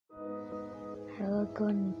I look good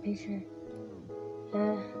in the picture.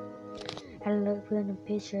 Yeah. I look good in the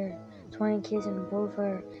picture. 20 kids in the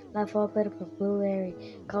boofer. Life all better for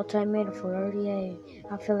blueberry. Call time made for 38.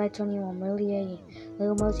 I feel like Tony, I'm really 80.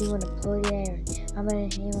 Little Mosey with a bloody air. I'm in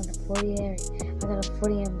a hand with a 40 air. I got a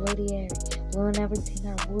 40 and bloody air. Blowing everything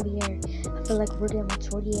out of woody air. I feel like Rudy, I'm a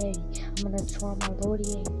 40 80. I'm gonna tour my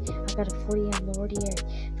Lordy air. I got a 40 and Lordy air.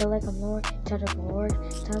 Feel like I'm Lord. Tired of my word.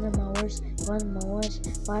 Tired of my words. One of my words.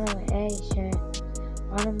 Bottom of ocean.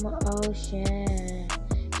 Bottom of ocean.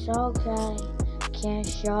 It's okay. Can't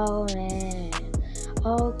show it.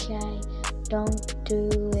 Okay, don't do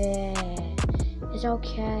it. It's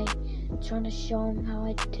okay. Trying to show him how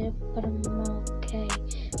I did, but I'm okay.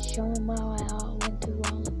 Show him how I all went through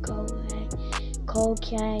all the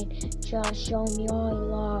cocaine. Just show me all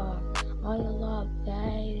your love,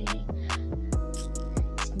 baby.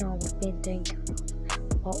 It's not what I've been thinking.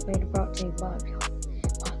 What made it brought to you, Bob?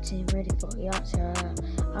 Team ready for yachts.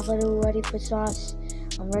 I'm ready for sauce.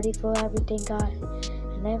 I'm ready for everything, God.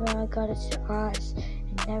 And never I got a surprise.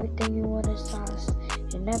 And everything you want is sauce.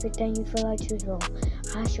 And everything you feel like choose wrong.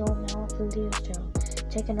 I show them how I feel deal still.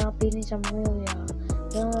 Taking out beatings, I'm real, y'all.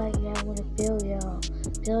 Feeling like that when I feel y'all.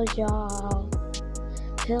 Pills, y'all.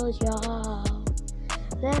 Pills, y'all.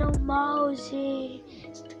 Little Mosey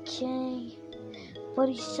is the king. But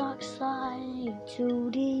he sucks like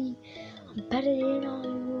 2D. I'm better than all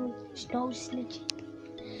you. There's no snitching.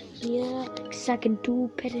 Yeah, 'cause I can do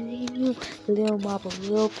better than you. Lil Mama,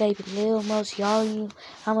 Lil Baby, Lil Mosey, all of you.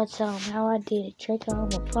 I'ma tell them how I did it. Trick, I'ma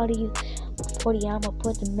put you. 40, I'ma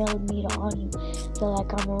put the millimeter on you. Feel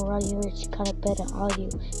like I'm already rich, kinda better all you.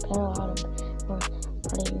 Better all them,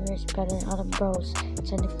 already rich, better than all them bros.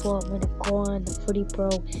 24 minute core in the 40 bro.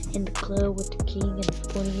 In the club with the king and the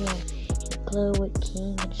 40 club with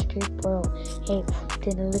King and Street Bro. Hey,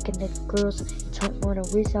 then looking at the girls, don't wanna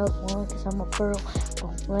reach out one, 'cause I'm a pearl.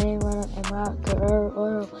 I'm playing runner and my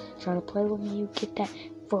girl, trying to play with me, you get that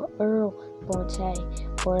for Earl. Bonte,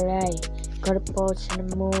 Borlay, got a boats in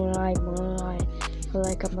the moonlight. Feel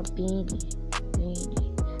like I'm a beanie.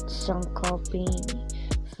 The song called Beanie.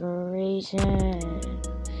 For a reason.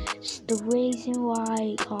 It's the reason why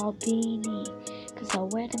I call Beanie. 'Cause I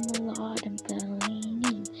wear them a lot and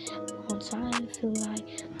Bellini. Time I feel like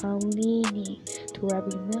I'm leaning to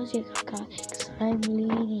every music I got, 'cause I'm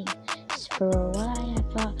leaning. It's for a while I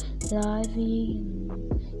thought living.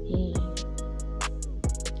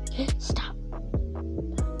 Stop.